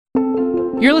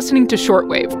You're listening to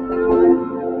Shortwave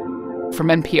from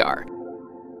NPR.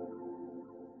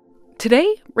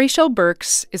 Today, Raychelle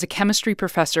Burks is a chemistry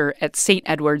professor at St.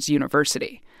 Edward's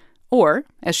University. Or,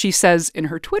 as she says in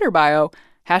her Twitter bio,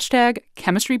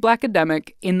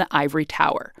 #ChemistryBlackademic in the ivory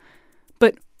tower.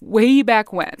 But way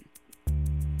back when?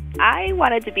 I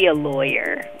wanted to be a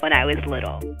lawyer when I was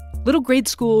little. Little grade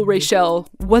school Raychelle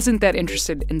wasn't that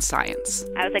interested in science.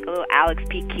 I was like a little Alex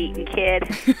P. Keaton kid,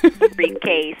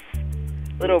 briefcase,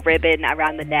 little ribbon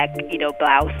around the neck,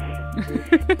 blouse.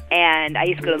 And I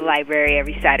used to go to the library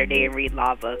every Saturday and read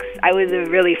law books. I was a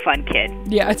really fun kid.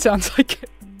 Yeah, it sounds like it.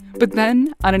 But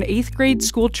then, on an 8th grade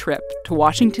school trip to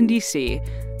Washington, D.C.,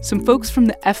 some folks from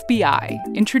the FBI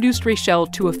introduced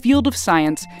Raychelle to a field of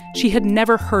science she had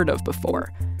never heard of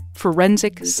before: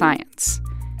 forensic science.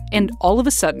 And all of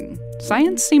a sudden,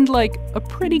 science seemed like a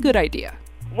pretty good idea.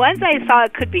 Once I saw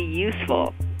it could be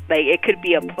useful, like it could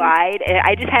be applied,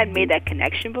 I just hadn't made that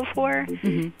connection before,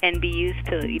 and be used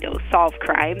to, solve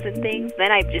crimes and things.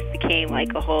 Then I just became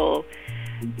like a whole,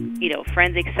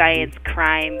 forensic science,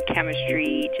 crime,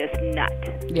 chemistry, just nut.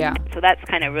 Yeah. So that's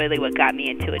kind of really what got me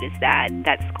into it, is that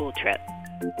school trip.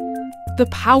 The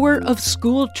power of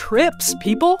school trips,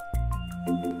 people!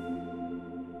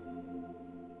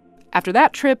 After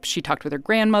that trip, she talked with her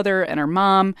grandmother and her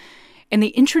mom, and they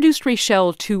introduced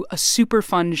Raychelle to a super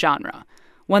fun genre,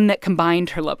 one that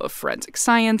combined her love of forensic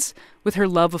science with her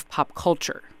love of pop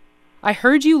culture. I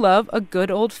heard you love a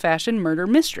good old-fashioned murder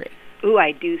mystery. Ooh,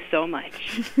 I do so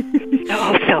much.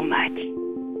 so much.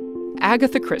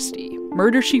 Agatha Christie,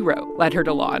 Murder, She Wrote, led her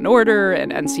to Law & Order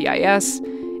and NCIS,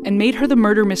 and made her the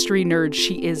murder mystery nerd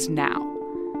she is now.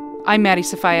 I'm Maddie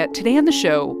Sofia. Today on the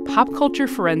show, pop culture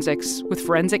forensics with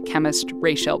forensic chemist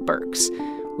Raychelle Burks.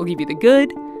 We'll give you the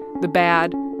good, the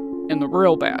bad, and the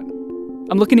real bad.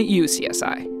 I'm looking at you,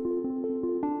 CSI.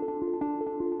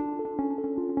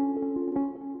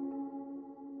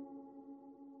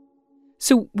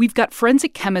 So we've got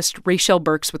forensic chemist Raychelle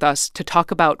Burks with us to talk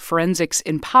about forensics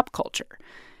in pop culture.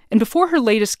 And before her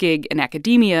latest gig in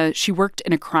academia, she worked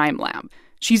in a crime lab.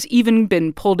 She's even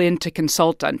been pulled in to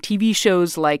consult on TV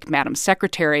shows like Madam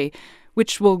Secretary,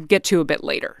 which we'll get to a bit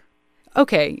later.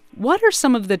 Okay, what are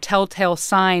some of the telltale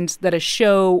signs that a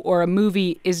show or a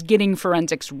movie is getting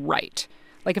forensics right?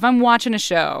 Like if I'm watching a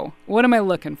show, what am I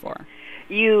looking for?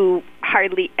 You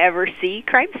hardly ever see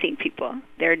crime scene people.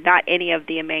 They're not any of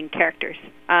the main characters.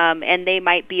 And they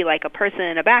might be like a person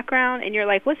in a background, and you're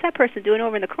like, what's that person doing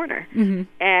over in the corner?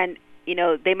 And,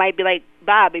 they might be like,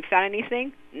 Bob, you found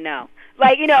anything? No.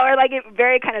 Or like it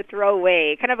very kind of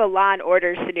throwaway, kind of a Law and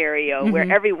Order scenario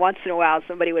where every once in a while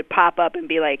somebody would pop up and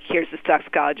be like, here's this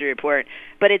toxicology report.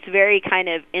 But it's very kind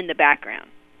of in the background.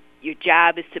 Your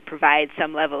job is to provide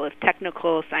some level of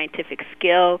technical, scientific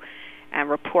skill and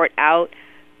report out.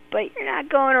 But you're not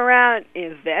going around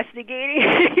investigating.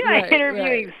 You're not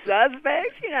interviewing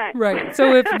suspects. You're not. Right.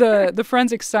 So if the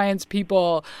forensic science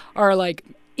people are like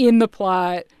in the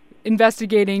plot,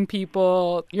 investigating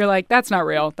people, you're like, that's not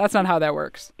real. That's not how that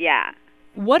works. Yeah.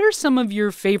 What are some of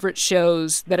your favorite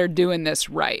shows that are doing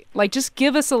this right? Like, just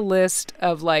give us a list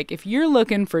of, like, if you're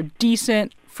looking for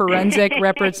decent forensic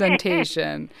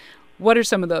representation, what are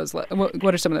some of those?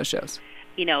 What are some of those shows?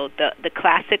 The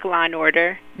classic Law and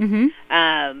Order.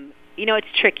 It's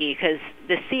tricky because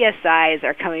the CSIs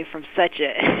are coming from such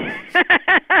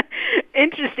a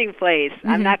interesting place.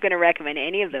 I'm not going to recommend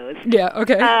any of those. Yeah,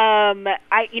 okay.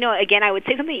 I would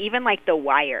say something even like The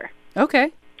Wire.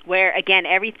 Okay. Where, again,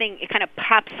 everything, it kind of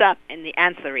pops up in the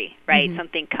ancillary, right?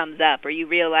 Something comes up, or you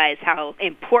realize how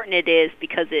important it is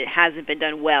because it hasn't been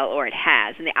done well, or it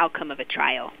has, in the outcome of a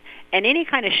trial. And any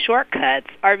kind of shortcuts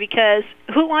are because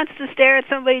who wants to stare at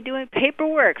somebody doing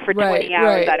paperwork for 20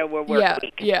 hours out of a work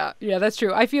week? Yeah, that's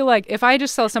true. I feel like if I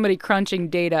just saw somebody crunching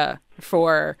data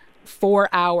for 4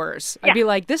 hours, I'd be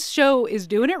like, this show is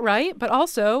doing it right, but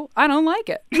also I don't like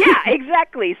it. Yeah,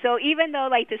 exactly. So even though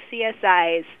like the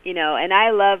CSIs, and I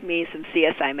love me some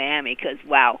CSI Miami because,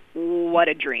 wow, what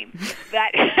a dream.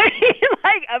 That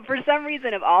for some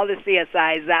reason of all the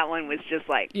CSIs, that one was just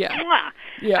like, mwah.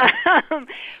 Yeah.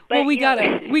 Well, we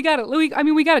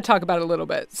gotta talk about it a little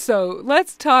bit. So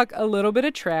let's talk a little bit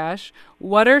of trash.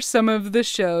 What are some of the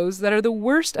shows that are the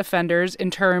worst offenders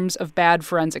in terms of bad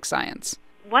forensic science?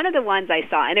 One of the ones I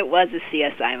saw, and it was a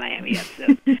CSI Miami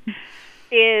episode,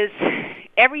 is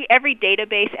every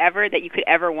database ever that you could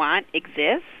ever want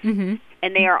exists, and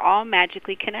they are all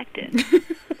magically connected.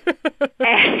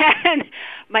 And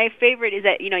my favorite is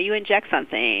that, you inject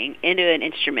something into an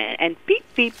instrument, and beep,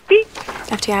 beep, beep.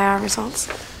 FTIR results.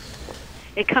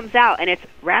 It comes out, and it's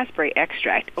raspberry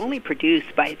extract only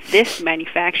produced by this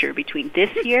manufacturer between this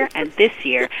year and this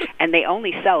year, and they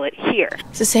only sell it here.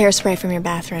 This is hairspray from your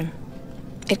bathroom.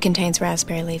 It contains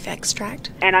raspberry leaf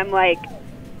extract. And I'm like,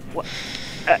 what?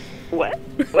 What?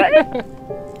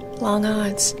 Long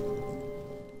odds.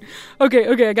 Okay,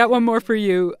 I got one more for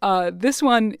you. This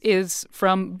one is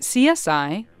from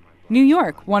CSI New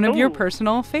York, one of your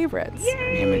personal favorites.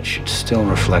 The image should still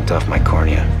reflect off my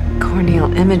cornea.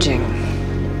 Corneal imaging.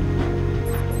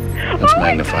 Let's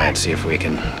magnify it, see if we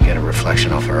can get a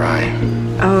reflection off her eye.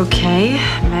 Okay,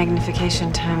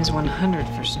 magnification times 100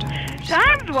 for starters.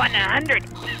 Times 100.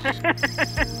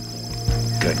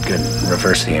 Good.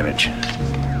 Reverse the image.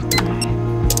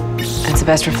 That's the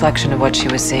best reflection of what she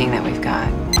was seeing that we've got.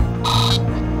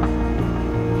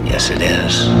 Yes, it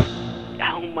is.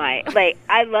 Oh my, like,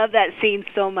 I love that scene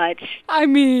so much. I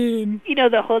mean, You know,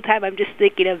 the whole time I'm just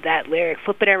thinking of that lyric,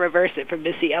 flip it and reverse it from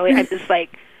Missy Elliott. I'm just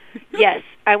like, yes,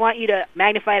 I want you to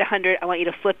magnify it 100, I want you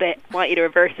to flip it, I want you to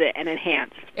reverse it and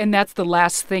enhance. and that's the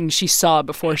last thing she saw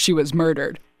before she was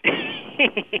murdered.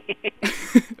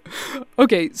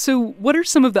 Okay, so what are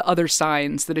some of the other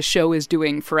signs that a show is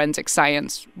doing forensic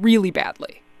science really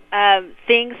badly?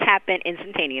 Things happen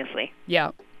instantaneously.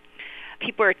 Yeah.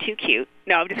 People are too cute.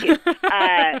 No, I'm just kidding.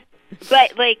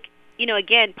 But, like, you know,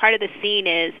 again, part of the scene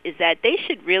is that they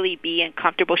should really be in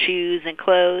comfortable shoes and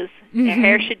clothes. Their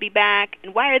hair should be back.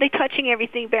 And why are they touching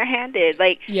everything barehanded?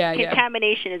 Like,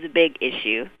 contamination is a big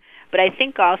issue. But I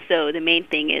think also the main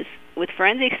thing is with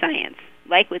forensic science,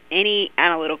 like with any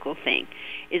analytical thing,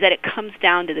 is that it comes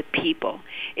down to the people.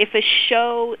 If a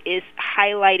show is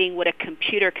highlighting what a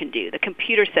computer can do, the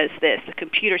computer says this, the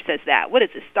computer says that. What is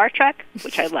this, Star Trek?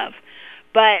 Which I love.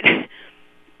 But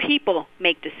people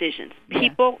make decisions.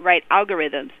 People write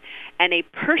algorithms. And a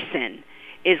person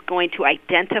is going to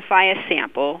identify a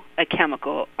sample, a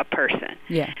chemical, a person.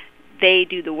 Yeah. They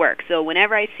do the work. So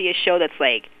whenever I see a show that's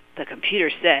like, the computer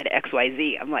said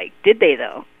XYZ, I'm like, did they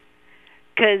though?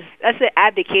 Because that's the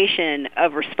abdication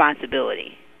of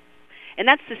responsibility. And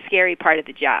that's the scary part of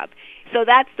the job. So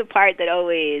that's the part that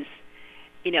always,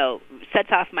 you know,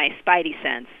 sets off my spidey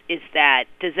sense, is that,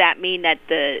 does that mean that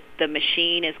the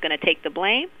machine is going to take the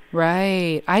blame?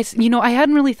 Right. I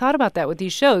hadn't really thought about that with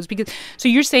these shows, because, so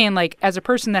you're saying, like, as a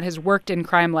person that has worked in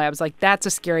crime labs, like, that's a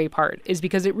scary part, is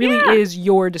because it really is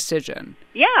your decision.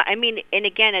 Yeah, I mean, and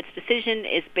again, its decision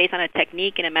is based on a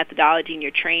technique and a methodology and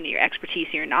your training, your expertise,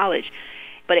 and your knowledge.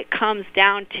 But it comes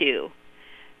down to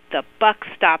the buck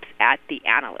stops at the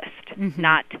analyst,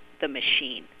 not the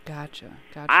machine. Gotcha.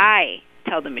 I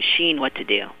tell the machine what to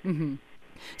do. Mm-hmm.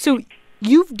 So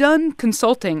you've done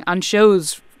consulting on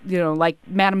shows, you know, like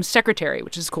Madam Secretary,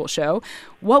 which is a cool show.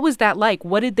 What was that like?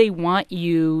 What did they want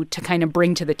you to kind of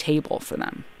bring to the table for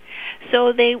them?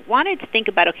 So they wanted to think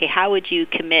about, okay, how would you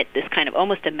commit this kind of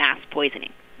almost a mass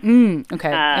poisoning?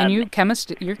 Okay. And your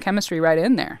chemistry right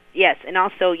in there. Yes, and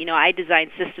also, you know, I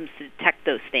design systems to detect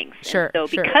those things. Sure. And so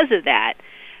because of that,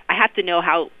 I have to know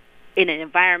how, in an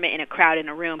environment, in a crowd, in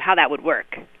a room, how that would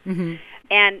work. Mm-hmm.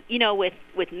 And, you know, with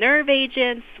nerve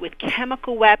agents, with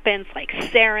chemical weapons like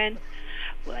sarin,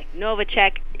 like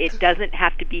Novichok, it doesn't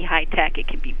have to be high tech. It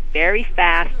can be very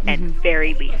fast and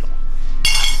very lethal.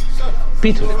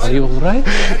 Peter, are you all right?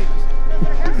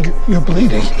 You're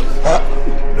bleeding.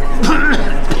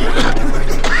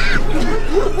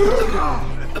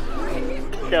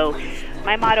 So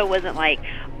my motto wasn't like,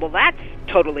 well, that's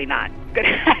totally not good,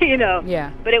 you know.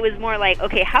 Yeah. But it was more like,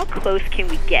 okay, how close can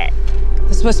we get?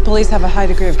 The Swiss police have a high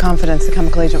degree of confidence the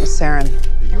chemical agent was sarin.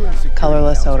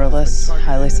 Colorless, odorless,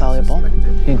 highly soluble.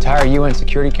 The entire UN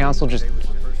Security Council just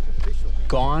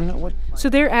gone? What? So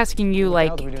they're asking you,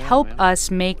 like, help us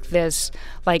make this,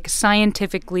 like,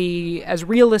 scientifically as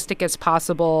realistic as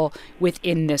possible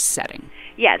within this setting.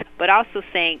 Yes, but also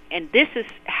saying, and this is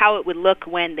how it would look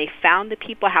when they found the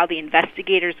people, how the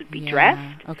investigators would be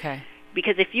dressed. Okay.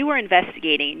 Because if you were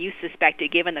investigating and you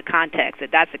suspected, given the context,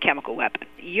 that that's a chemical weapon,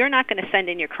 you're not going to send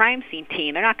in your crime scene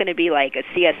team. They're not going to be like a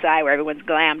CSI where everyone's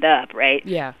glammed up, right?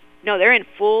 Yeah. No, they're in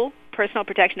full personal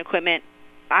protection equipment,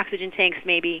 oxygen tanks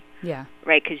maybe. Yeah.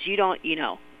 Right, because you don't, you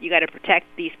know, you got to protect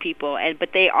these people. But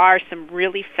they are some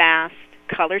really fast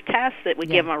color tests that would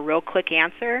give them a real quick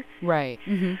answer. Right.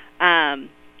 Mm-hmm.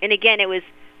 And again, it was,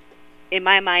 in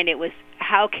my mind, it was,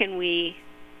 how can we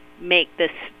make the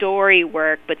story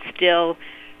work, but still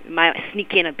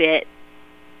sneak in a bit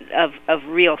of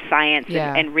real science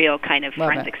and real kind of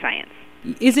forensic science.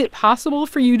 Is it possible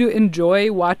for you to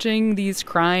enjoy watching these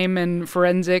crime and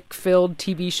forensic-filled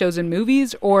TV shows and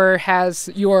movies, or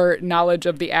has your knowledge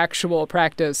of the actual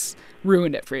practice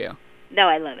ruined it for you? No,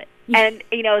 I love it. And,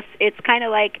 you know, it's kind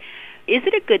of like, is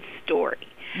it a good story?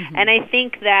 Mm-hmm. And I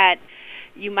think that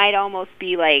you might almost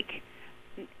be like,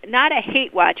 not a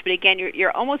hate watch, but again,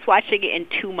 you're almost watching it in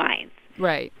two minds.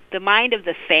 Right. The mind of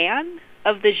the fan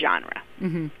of the genre,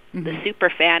 the super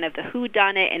fan of the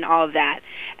whodunit and all of that.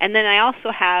 And then I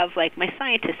also have, like, my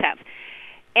scientists have.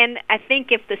 And I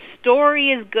think if the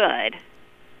story is good,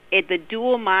 the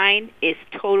dual mind is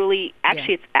totally,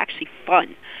 it's actually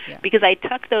fun. Yeah. Because I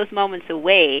tuck those moments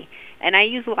away, and I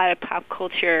use a lot of pop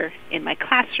culture in my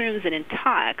classrooms and in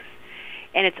talks.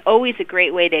 And it's always a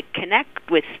great way to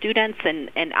connect with students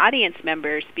and audience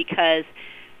members, because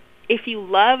if you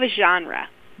love a genre,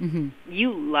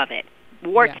 you love it,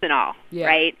 warts and all,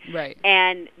 right? Right.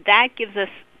 And that gives us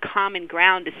common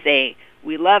ground to say,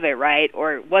 we love it, right?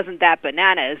 Or wasn't that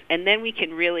bananas? And then we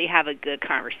can really have a good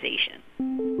conversation.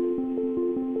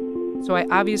 So I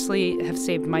obviously have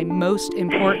saved my most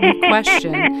important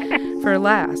question for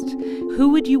last. Who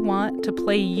would you want to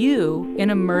play you in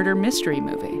a murder mystery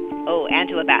movie? Oh,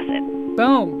 Angela Bassett.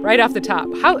 Boom, right off the top.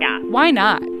 Why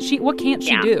not? What can't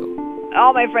she do?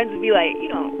 All my friends would be like,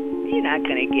 you're not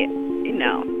going to get,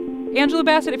 Angela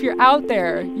Bassett, if you're out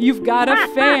there, you've got a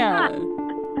fan.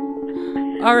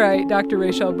 All right, Dr.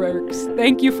 Raychelle Burks,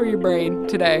 thank you for your brain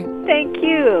today. Thank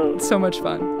you. It's so much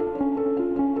fun.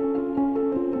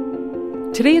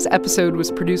 Today's episode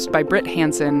was produced by Britt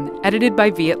Hansen, edited by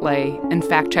Viet Le, and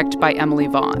fact-checked by Emily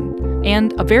Vaughn.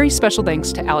 And a very special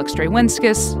thanks to Alex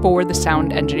Drewinskis for the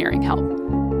sound engineering help.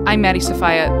 I'm Maddie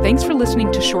Sofia. Thanks for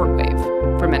listening to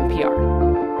Shortwave from NPR.